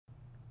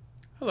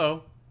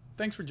Hello,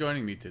 thanks for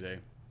joining me today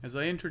as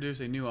I introduce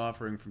a new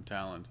offering from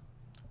Talend,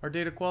 our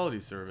data quality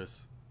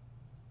service.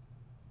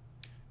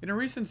 In a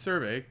recent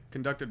survey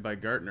conducted by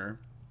Gartner,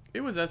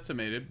 it was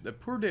estimated that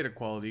poor data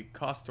quality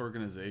costs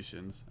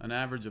organizations an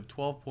average of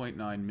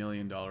 $12.9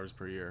 million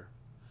per year.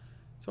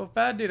 So if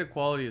bad data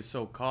quality is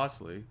so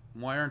costly,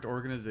 why aren't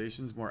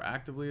organizations more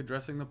actively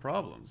addressing the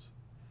problems?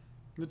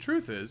 The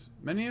truth is,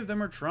 many of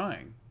them are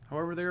trying.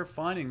 However, they are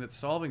finding that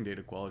solving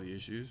data quality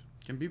issues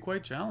can be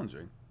quite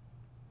challenging.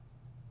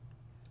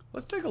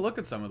 Let's take a look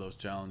at some of those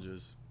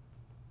challenges.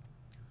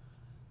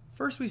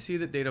 First, we see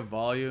that data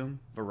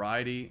volume,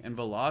 variety, and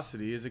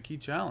velocity is a key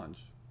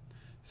challenge.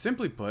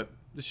 Simply put,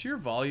 the sheer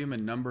volume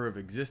and number of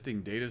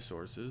existing data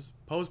sources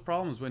pose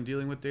problems when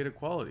dealing with data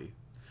quality.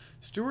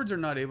 Stewards are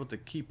not able to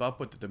keep up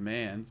with the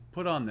demands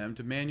put on them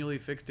to manually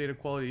fix data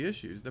quality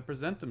issues that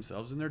present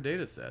themselves in their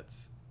data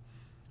sets.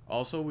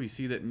 Also, we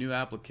see that new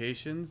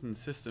applications and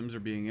systems are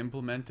being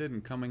implemented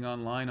and coming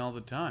online all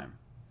the time.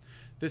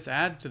 This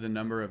adds to the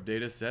number of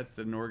data sets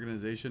that an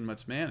organization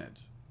must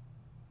manage.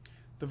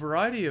 The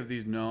variety of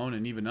these known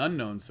and even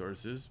unknown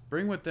sources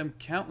bring with them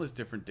countless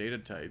different data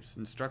types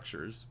and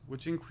structures,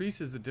 which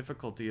increases the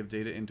difficulty of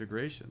data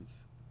integrations.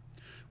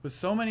 With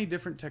so many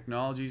different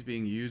technologies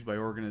being used by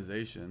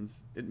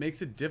organizations, it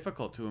makes it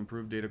difficult to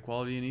improve data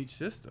quality in each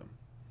system.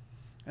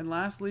 And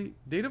lastly,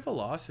 data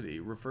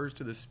velocity refers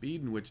to the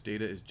speed in which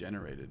data is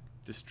generated,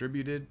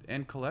 distributed,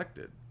 and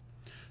collected.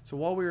 So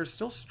while we are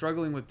still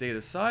struggling with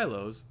data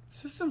silos,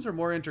 systems are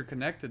more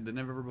interconnected than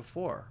ever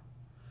before.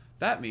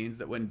 That means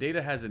that when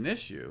data has an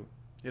issue,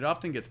 it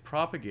often gets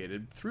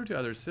propagated through to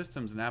other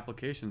systems and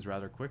applications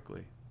rather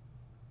quickly.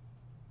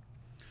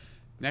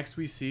 Next,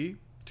 we see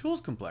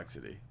tools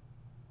complexity.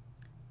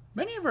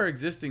 Many of our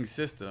existing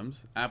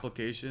systems,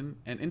 application,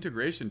 and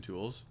integration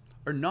tools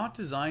are not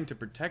designed to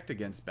protect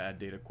against bad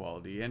data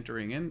quality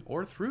entering in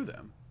or through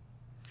them.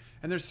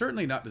 And they're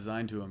certainly not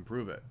designed to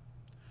improve it.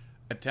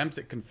 Attempts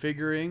at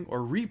configuring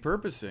or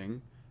repurposing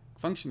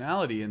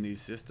functionality in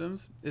these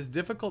systems is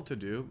difficult to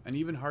do and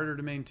even harder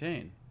to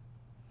maintain.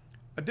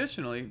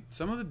 Additionally,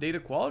 some of the data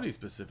quality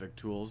specific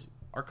tools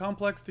are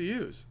complex to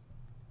use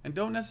and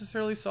don't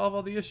necessarily solve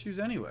all the issues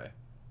anyway.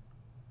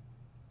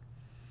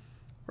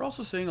 We're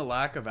also seeing a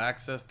lack of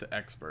access to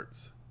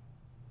experts.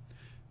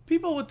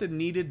 People with the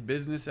needed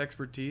business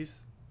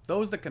expertise,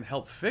 those that can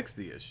help fix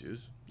the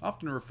issues,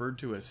 often referred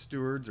to as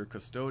stewards or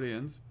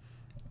custodians,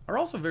 are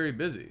also very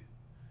busy.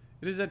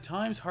 It is at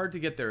times hard to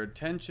get their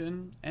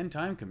attention and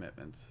time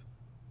commitments.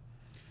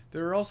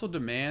 There are also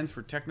demands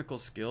for technical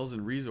skills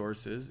and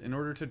resources in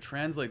order to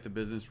translate the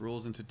business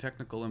rules into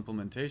technical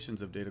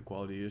implementations of data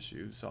quality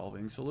issue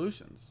solving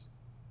solutions.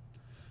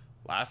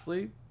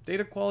 Lastly,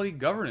 data quality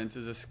governance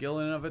is a skill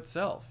in and of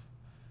itself.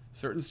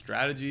 Certain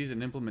strategies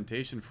and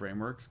implementation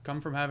frameworks come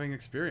from having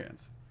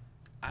experience.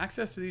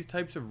 Access to these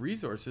types of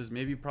resources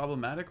may be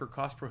problematic or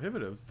cost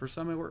prohibitive for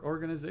some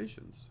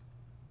organizations.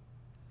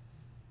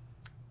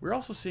 We're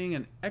also seeing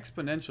an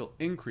exponential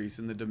increase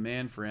in the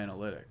demand for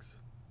analytics.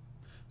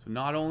 So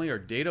not only are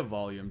data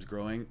volumes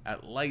growing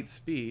at light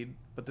speed,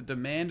 but the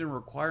demand and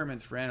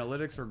requirements for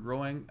analytics are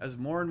growing as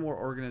more and more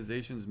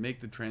organizations make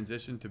the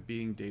transition to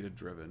being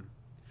data-driven.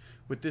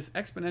 With this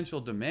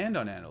exponential demand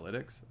on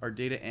analytics, our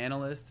data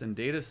analysts and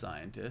data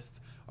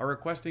scientists are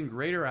requesting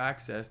greater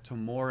access to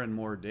more and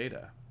more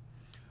data.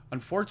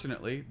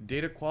 Unfortunately,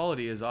 data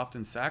quality is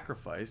often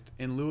sacrificed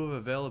in lieu of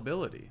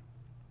availability.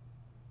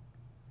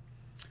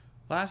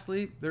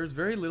 Lastly, there is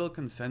very little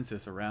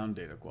consensus around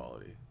data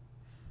quality.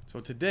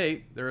 So to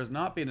date, there has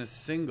not been a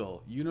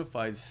single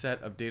unified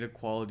set of data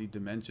quality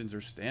dimensions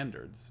or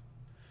standards.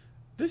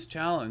 This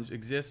challenge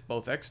exists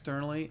both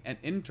externally and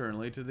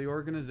internally to the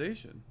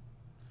organization.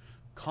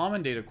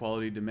 Common data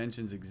quality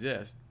dimensions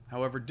exist,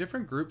 however,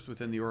 different groups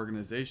within the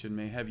organization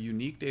may have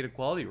unique data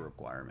quality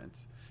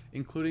requirements,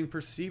 including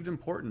perceived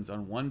importance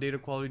on one data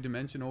quality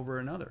dimension over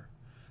another,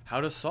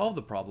 how to solve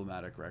the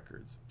problematic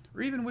records,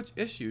 or even which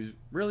issues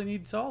really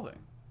need solving.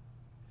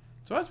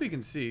 So as we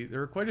can see,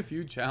 there are quite a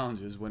few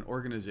challenges when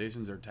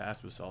organizations are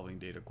tasked with solving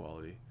data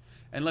quality.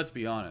 And let's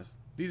be honest,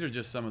 these are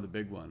just some of the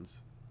big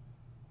ones.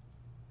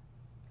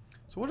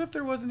 So what if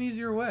there was an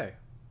easier way?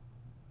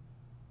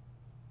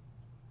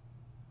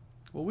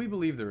 Well, we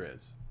believe there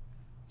is.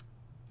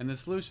 And the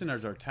solution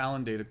is our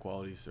Talend Data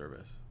Quality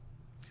Service.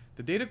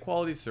 The Data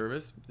Quality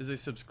Service is a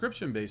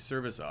subscription-based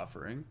service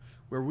offering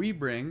where we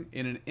bring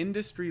in an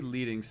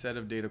industry-leading set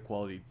of data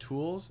quality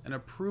tools and a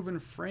proven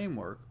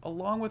framework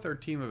along with our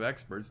team of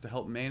experts to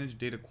help manage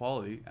data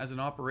quality as an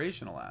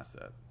operational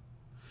asset,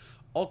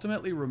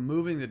 ultimately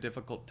removing the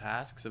difficult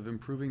tasks of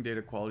improving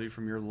data quality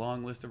from your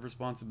long list of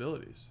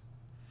responsibilities,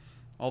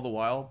 all the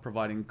while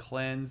providing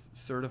cleansed,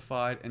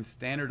 certified, and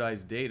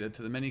standardized data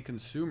to the many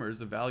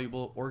consumers of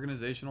valuable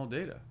organizational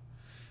data.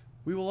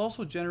 We will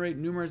also generate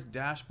numerous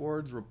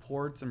dashboards,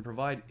 reports, and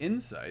provide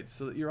insights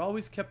so that you're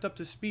always kept up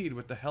to speed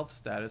with the health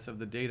status of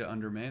the data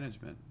under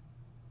management.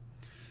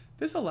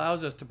 This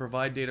allows us to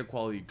provide data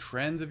quality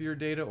trends of your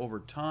data over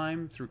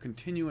time through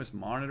continuous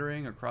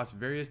monitoring across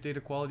various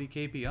data quality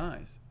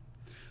KPIs.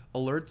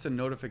 Alerts and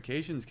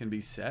notifications can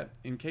be set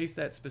in case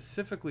that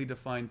specifically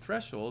defined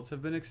thresholds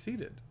have been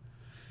exceeded.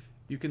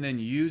 You can then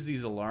use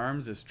these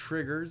alarms as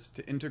triggers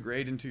to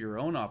integrate into your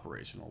own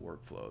operational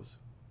workflows.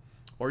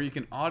 Or you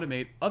can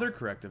automate other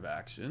corrective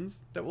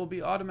actions that will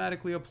be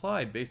automatically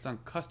applied based on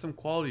custom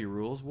quality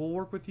rules we'll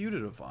work with you to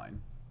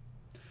define.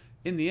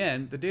 In the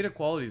end, the data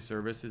quality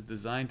service is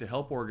designed to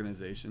help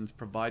organizations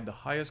provide the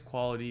highest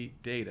quality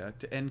data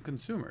to end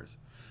consumers,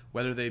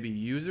 whether they be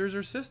users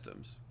or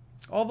systems,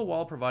 all the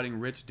while providing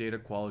rich data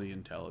quality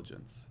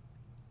intelligence.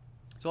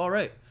 So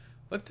alright,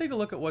 let's take a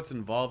look at what's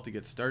involved to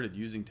get started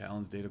using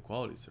Talend's data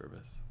quality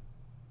service.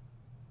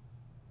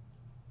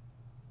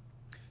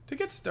 To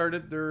get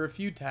started, there are a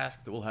few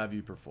tasks that we'll have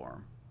you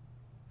perform.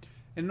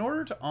 In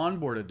order to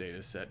onboard a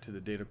data set to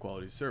the data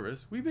quality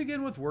service, we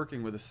begin with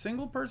working with a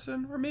single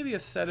person or maybe a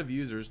set of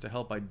users to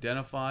help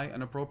identify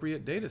an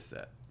appropriate data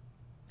set.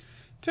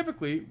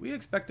 Typically, we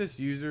expect this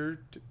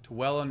user to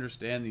well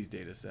understand these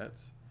data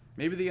sets.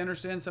 Maybe they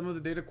understand some of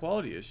the data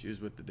quality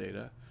issues with the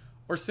data,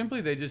 or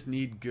simply they just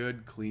need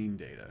good, clean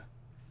data.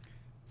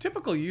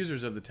 Typical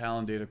users of the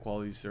Talend data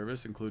quality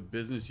service include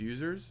business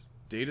users,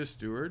 data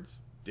stewards,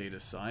 data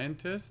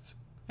scientists,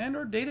 and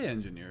or data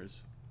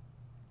engineers.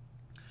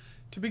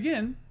 To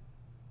begin,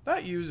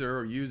 that user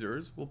or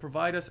users will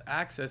provide us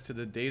access to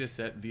the data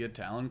set via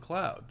Talend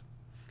Cloud.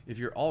 If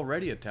you're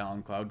already a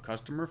Talend Cloud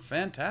customer,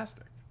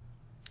 fantastic.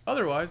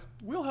 Otherwise,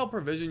 we'll help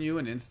provision you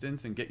an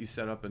instance and get you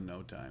set up in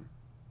no time.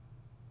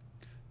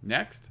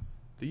 Next,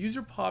 the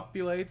user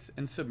populates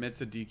and submits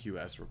a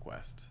DQS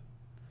request.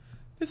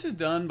 This is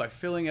done by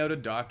filling out a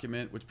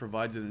document which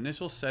provides an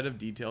initial set of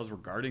details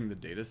regarding the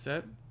data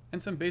set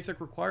and some basic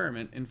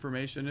requirement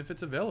information if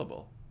it's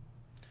available.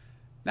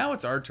 Now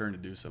it's our turn to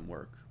do some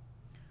work.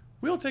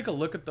 We'll take a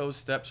look at those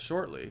steps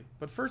shortly,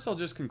 but first I'll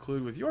just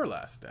conclude with your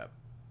last step.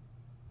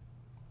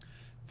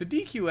 The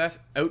DQS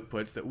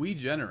outputs that we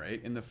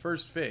generate in the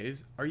first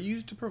phase are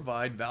used to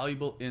provide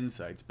valuable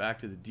insights back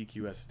to the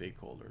DQS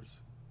stakeholders.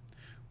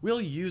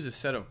 We'll use a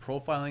set of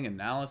profiling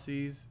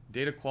analyses,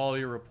 data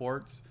quality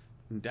reports,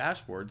 and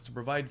dashboards to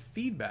provide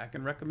feedback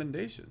and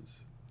recommendations.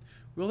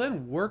 We'll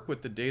then work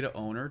with the data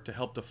owner to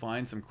help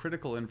define some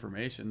critical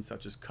information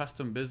such as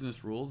custom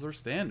business rules or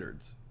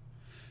standards.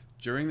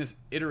 During this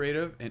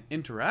iterative and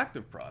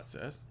interactive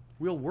process,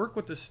 we'll work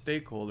with the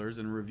stakeholders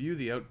and review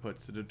the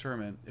outputs to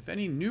determine if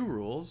any new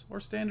rules or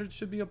standards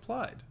should be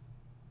applied.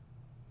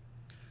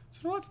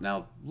 So let's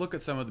now look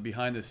at some of the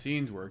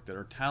behind-the-scenes work that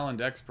our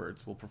Talend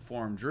experts will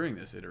perform during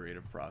this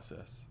iterative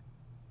process.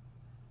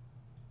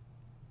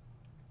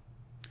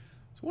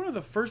 So one of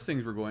the first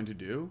things we're going to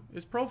do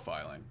is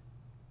profiling.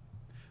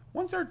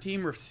 Once our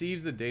team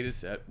receives the data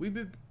set,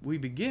 we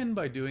begin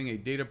by doing a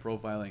data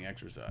profiling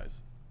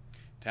exercise.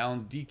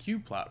 Talend's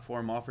DQ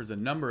platform offers a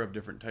number of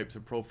different types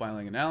of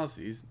profiling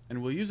analyses,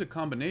 and we'll use a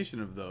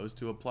combination of those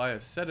to apply a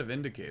set of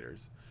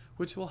indicators,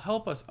 which will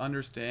help us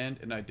understand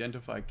and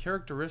identify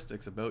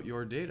characteristics about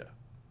your data.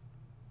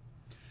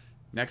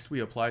 Next, we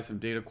apply some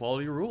data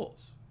quality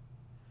rules.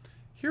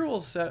 Here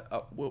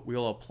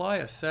we'll apply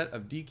a set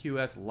of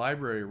DQS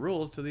library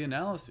rules to the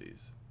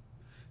analyses.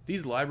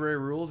 These library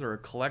rules are a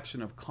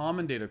collection of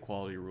common data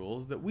quality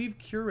rules that we've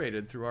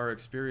curated through our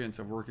experience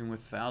of working with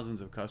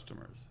thousands of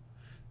customers.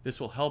 This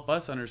will help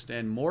us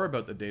understand more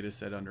about the data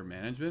set under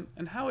management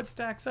and how it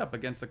stacks up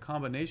against a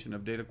combination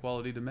of data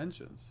quality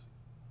dimensions.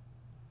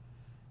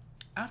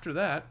 After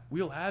that,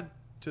 we'll add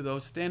to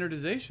those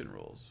standardization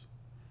rules.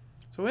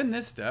 So in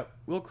this step,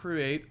 we'll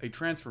create a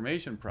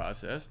transformation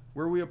process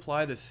where we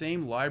apply the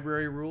same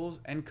library rules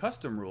and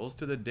custom rules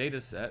to the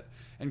data set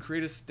and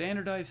create a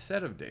standardized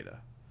set of data.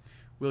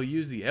 We'll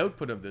use the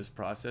output of this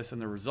process and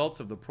the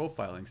results of the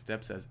profiling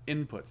steps as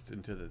inputs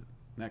into the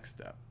next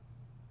step.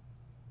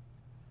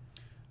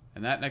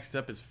 And that next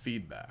step is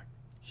feedback.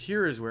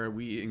 Here is where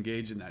we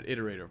engage in that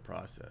iterative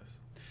process,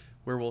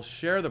 where we'll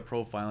share the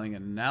profiling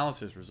and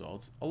analysis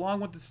results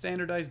along with the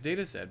standardized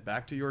data set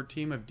back to your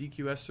team of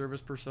DQS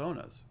service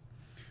personas.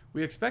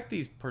 We expect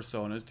these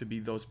personas to be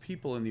those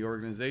people in the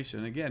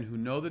organization, again, who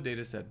know the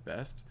data set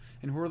best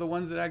and who are the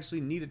ones that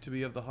actually need it to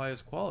be of the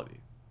highest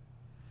quality.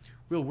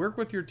 We'll work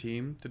with your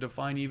team to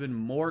define even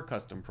more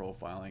custom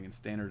profiling and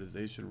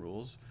standardization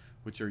rules,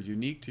 which are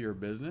unique to your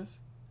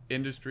business,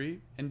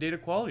 industry, and data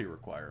quality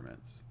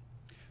requirements.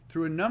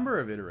 Through a number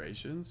of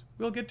iterations,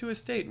 we'll get to a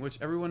state in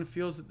which everyone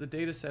feels that the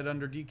data set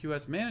under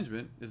DQS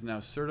management is now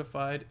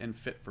certified and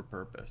fit for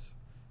purpose,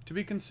 to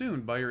be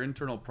consumed by your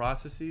internal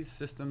processes,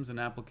 systems, and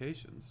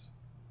applications.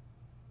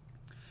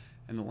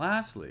 And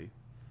lastly,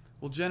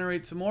 we'll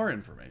generate some more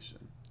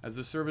information as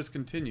the service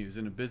continues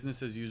in a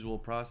business-as-usual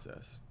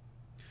process.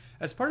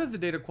 As part of the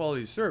data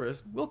quality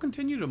service, we'll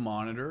continue to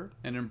monitor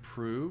and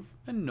improve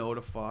and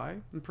notify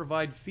and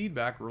provide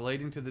feedback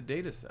relating to the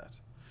data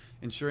set,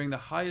 ensuring the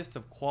highest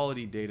of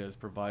quality data is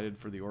provided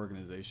for the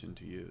organization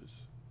to use.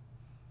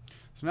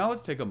 So now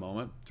let's take a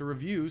moment to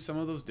review some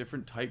of those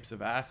different types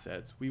of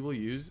assets we will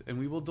use and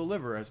we will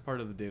deliver as part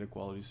of the data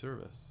quality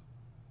service.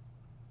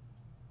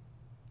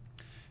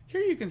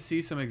 Here you can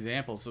see some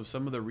examples of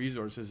some of the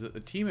resources that the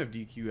team of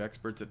DQ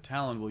experts at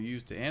Talend will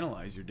use to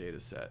analyze your data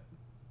set.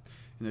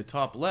 In the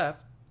top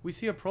left, we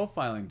see a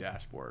profiling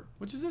dashboard,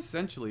 which is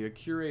essentially a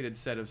curated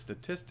set of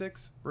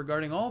statistics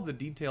regarding all of the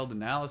detailed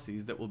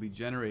analyses that will be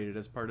generated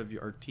as part of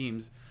our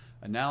team's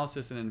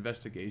analysis and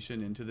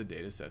investigation into the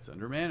data sets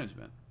under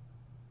management.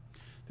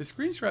 The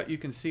screenshot you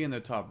can see in the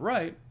top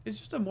right is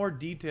just a more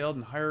detailed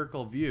and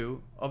hierarchical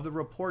view of the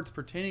reports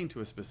pertaining to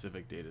a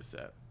specific data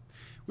set.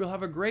 We'll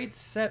have a great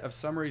set of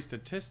summary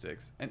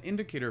statistics and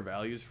indicator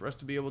values for us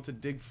to be able to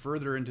dig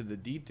further into the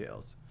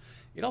details.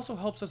 It also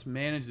helps us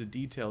manage the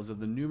details of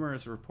the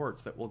numerous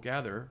reports that we'll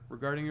gather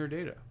regarding your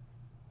data.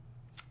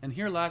 And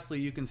here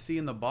lastly, you can see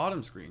in the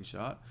bottom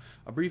screenshot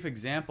a brief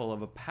example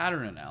of a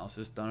pattern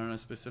analysis done on a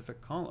specific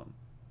column.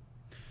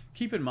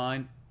 Keep in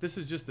mind, this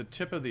is just the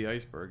tip of the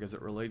iceberg as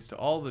it relates to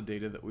all the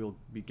data that we'll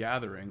be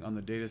gathering on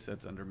the data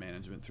sets under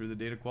management through the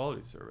data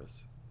quality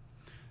service.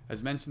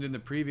 As mentioned in the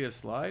previous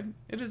slide,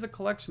 it is a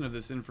collection of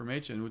this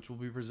information which will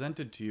be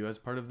presented to you as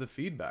part of the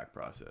feedback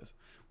process,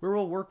 where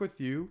we'll work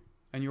with you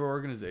and your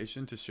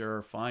organization to share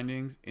our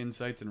findings,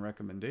 insights, and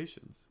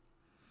recommendations.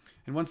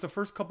 And once the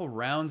first couple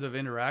rounds of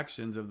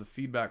interactions of the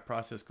feedback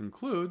process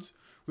concludes,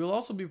 we'll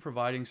also be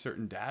providing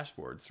certain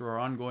dashboards through our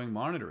ongoing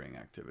monitoring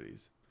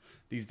activities.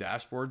 These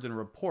dashboards and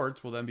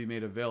reports will then be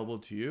made available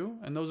to you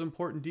and those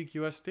important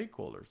DQS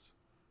stakeholders.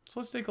 So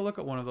let's take a look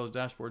at one of those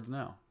dashboards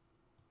now.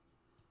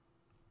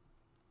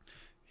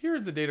 Here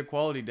is the data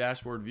quality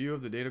dashboard view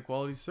of the data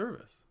quality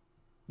service.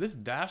 This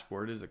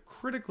dashboard is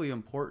critically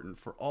important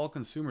for all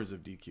consumers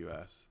of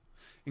DQS,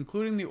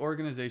 including the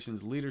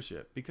organization's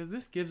leadership, because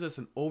this gives us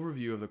an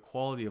overview of the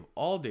quality of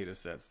all data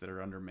sets that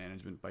are under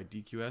management by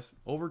DQS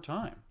over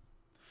time.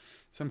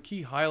 Some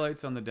key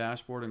highlights on the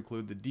dashboard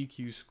include the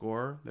DQ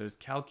score that is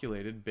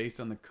calculated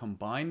based on the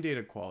combined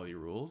data quality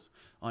rules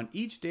on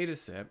each data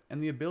set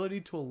and the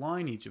ability to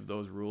align each of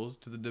those rules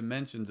to the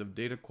dimensions of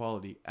data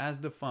quality as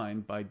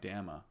defined by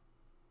DAMA.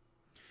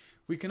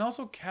 We can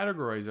also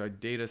categorize our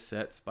data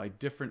sets by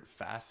different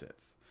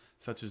facets,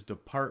 such as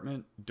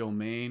department,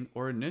 domain,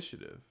 or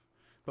initiative.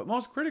 But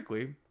most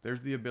critically,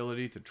 there's the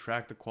ability to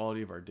track the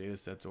quality of our data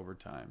sets over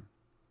time.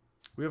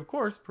 We, of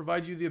course,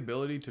 provide you the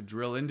ability to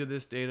drill into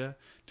this data,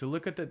 to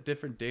look at the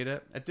different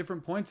data at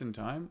different points in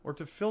time, or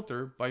to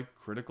filter by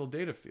critical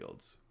data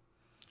fields.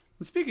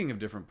 And speaking of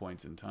different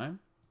points in time,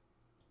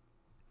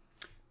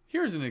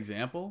 here's an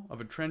example of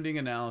a trending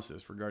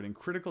analysis regarding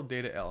critical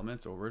data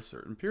elements over a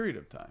certain period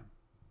of time.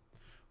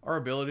 Our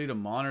ability to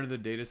monitor the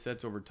data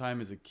sets over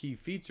time is a key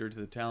feature to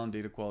the Talend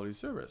Data Quality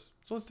Service.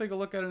 So let's take a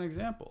look at an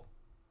example.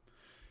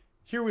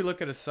 Here we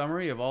look at a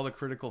summary of all the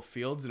critical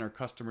fields in our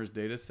customer's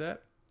data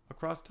set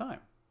across time.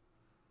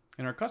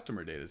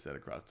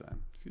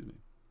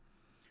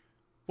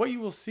 What you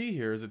will see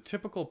here is a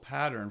typical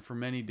pattern for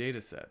many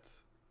data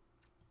sets.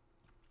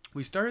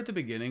 We start at the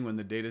beginning when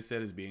the data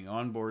set is being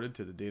onboarded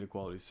to the data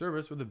quality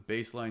service with a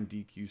baseline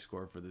DQ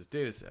score for this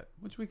data set,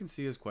 which we can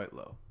see is quite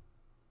low.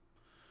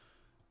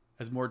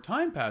 As more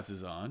time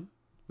passes on,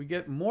 we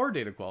get more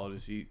data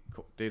quality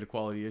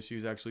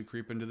issues actually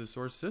creep into the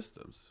source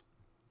systems.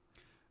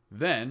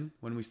 Then,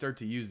 when we start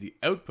to use the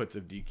outputs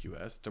of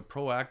DQS to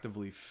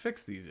proactively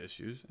fix these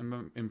issues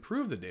and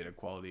improve the data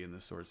quality in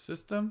the source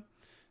system,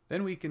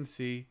 then we can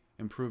see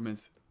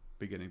improvements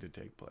beginning to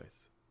take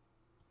place.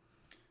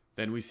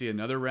 Then we see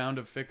another round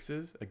of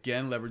fixes,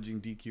 again leveraging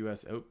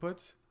DQS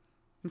outputs.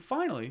 And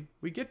finally,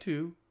 we get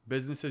to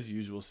business as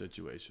usual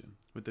situation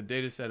with the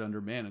data set under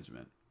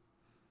management.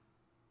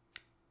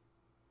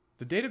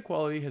 The data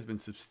quality has been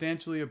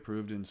substantially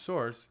improved in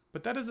source,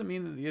 but that doesn't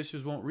mean that the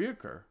issues won't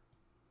reoccur.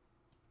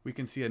 We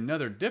can see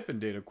another dip in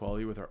data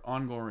quality with our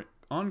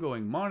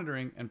ongoing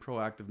monitoring and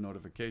proactive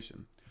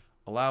notification,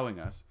 allowing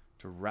us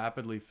to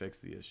rapidly fix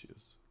the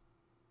issues.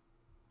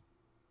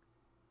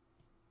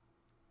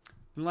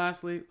 And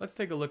lastly, let's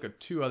take a look at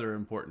two other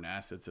important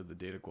assets of the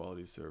data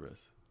quality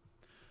service.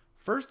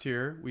 First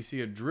here, we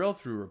see a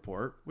drill-through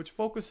report which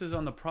focuses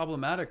on the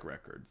problematic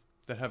records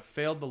that have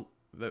failed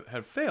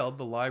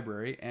the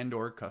library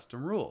and/or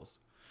custom rules.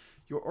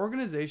 Your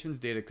organization's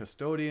data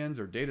custodians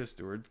or data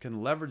stewards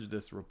can leverage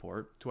this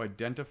report to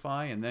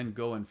identify and then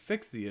go and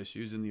fix the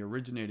issues in the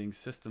originating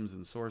systems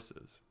and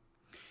sources.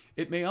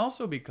 It may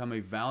also become a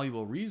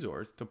valuable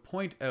resource to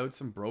point out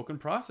some broken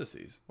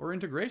processes or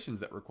integrations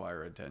that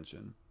require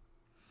attention.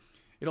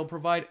 It'll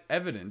provide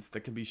evidence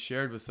that can be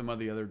shared with some of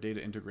the other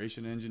data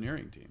integration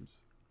engineering teams.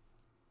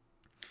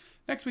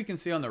 Next, we can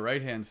see on the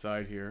right-hand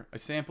side here a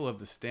sample of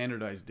the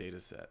standardized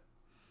data set.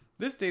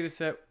 This data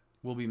set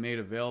will be made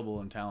available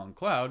in Talend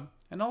Cloud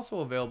and also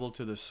available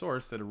to the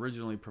source that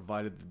originally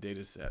provided the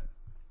data set.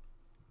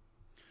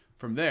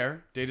 From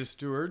there, data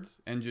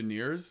stewards,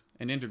 engineers,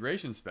 and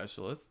integration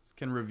specialists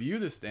can review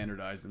the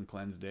standardized and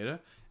cleansed data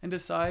and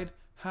decide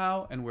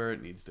how and where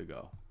it needs to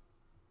go.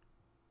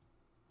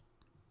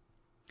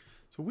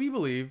 So we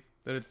believe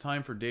that it's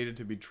time for data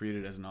to be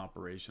treated as an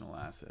operational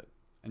asset.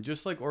 And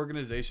just like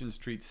organizations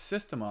treat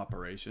system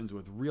operations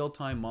with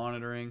real-time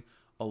monitoring,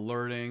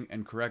 alerting,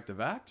 and corrective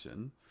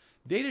action,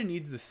 data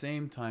needs the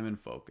same time and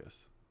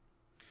focus.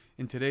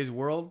 In today's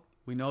world,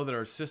 we know that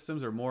our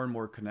systems are more and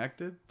more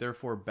connected,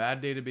 therefore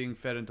bad data being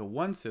fed into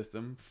one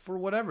system, for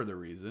whatever the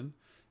reason,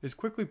 is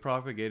quickly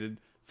propagated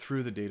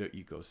through the data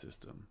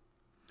ecosystem.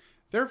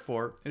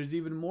 Therefore, it is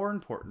even more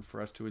important for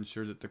us to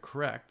ensure that the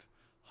correct,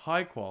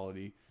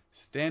 high-quality,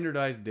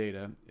 standardized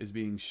data is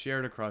being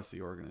shared across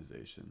the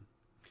organization.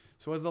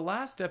 So as the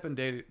last step in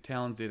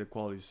Talend's data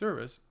quality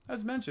service,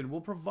 as mentioned,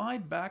 we'll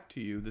provide back to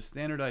you the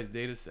standardized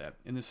data set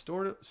in the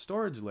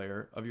storage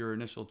layer of your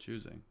initial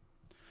choosing.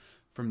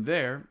 From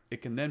there,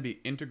 it can then be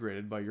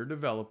integrated by your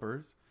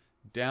developers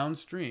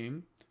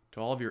downstream to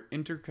all of your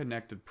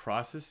interconnected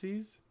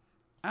processes,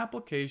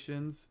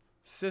 applications,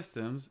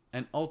 systems,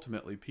 and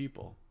ultimately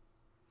people.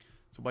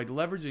 So by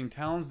leveraging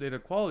Talend's data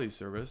quality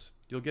service,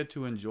 you'll get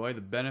to enjoy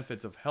the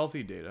benefits of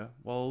healthy data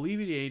while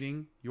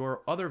alleviating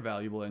your other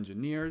valuable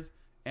engineers,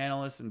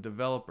 analysts, and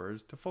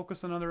developers to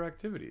focus on other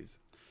activities.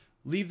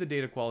 Leave the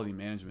data quality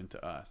management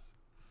to us.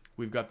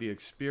 We've got the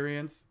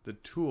experience, the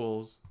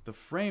tools, the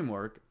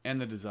framework,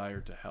 and the desire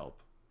to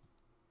help.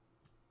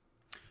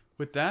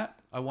 With that,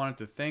 I wanted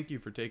to thank you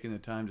for taking the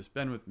time to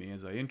spend with me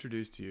as I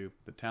introduced to you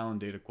the Talend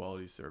Data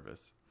Quality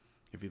Service.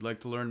 If you'd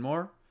like to learn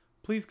more,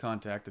 please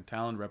contact the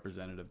Talend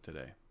representative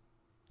today.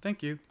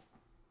 Thank you.